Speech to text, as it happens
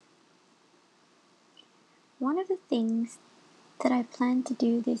One of the things that I plan to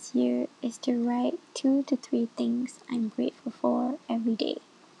do this year is to write 2 to 3 things I'm grateful for every day.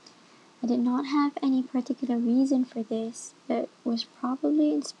 I did not have any particular reason for this, but was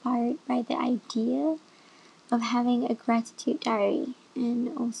probably inspired by the idea of having a gratitude diary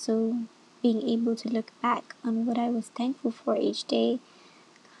and also being able to look back on what I was thankful for each day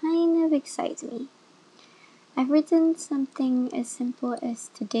kind of excites me. I've written something as simple as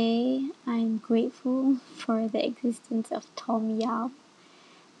today I'm grateful for the existence of Tom Yum,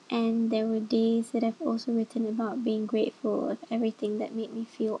 and there were days that I've also written about being grateful of everything that made me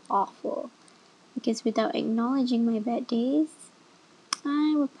feel awful, because without acknowledging my bad days,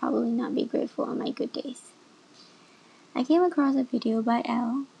 I would probably not be grateful on my good days. I came across a video by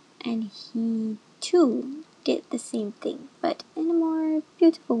Al, and he too did the same thing, but in a more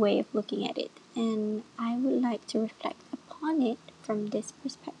beautiful way of looking at it, and I would like to reflect upon it from this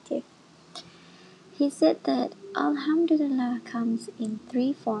perspective. He said that Alhamdulillah comes in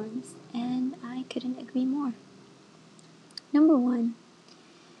 3 forms, and I couldn't agree more. Number 1,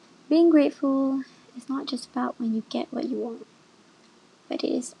 being grateful is not just about when you get what you want, but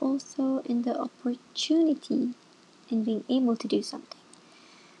it is also in the opportunity and being able to do something.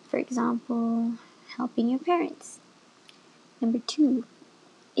 For example, helping your parents. Number 2,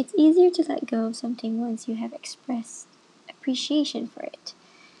 it's easier to let go of something once you have expressed appreciation for it.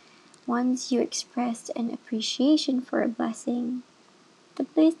 Once you expressed an appreciation for a blessing,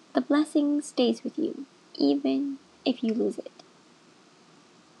 the blessing stays with you, even if you lose it.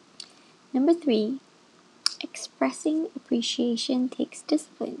 Number 3, expressing appreciation takes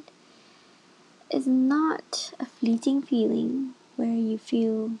discipline. It's not a fleeting feeling where you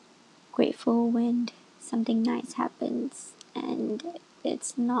feel grateful when something nice happens, and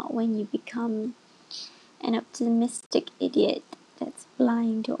it's not when you become an optimistic idiot that's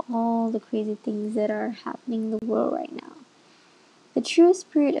blind to all the crazy things that are happening in the world right now. The true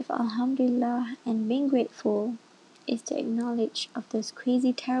spirit of Alhamdulillah and being grateful is to acknowledge of those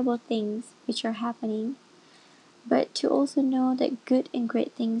crazy terrible things which are happening, but to also know that good and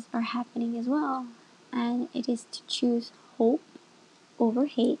great things are happening as well, and it is to choose hope over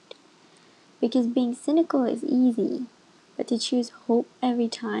hate, because being cynical is easy, but to choose hope every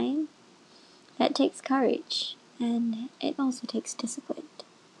time, that takes courage, and it also takes discipline.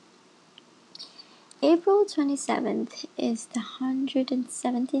 April 27th is the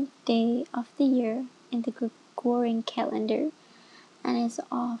 117th day of the year in the Gregorian calendar, and as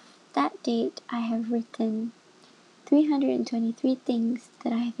of that date I have written 323 things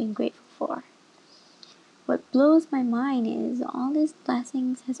that I have been grateful for. What blows my mind is all these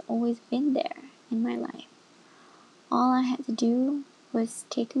blessings has always been there in my life. All I had to do was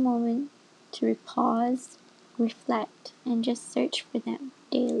take a moment to pause, reflect, and just search for them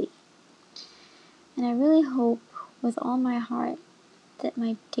daily. And I really hope with all my heart that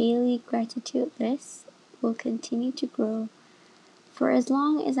my daily gratitude list will continue to grow for as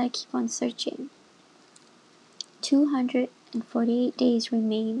long as I keep on searching. 248 days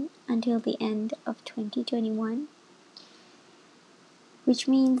remain until the end of 2021, which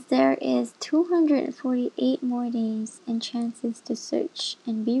means there is 248 more days and chances to search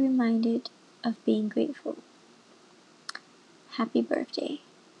and be reminded of being grateful. Happy birthday,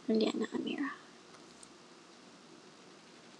 Liliana Amira.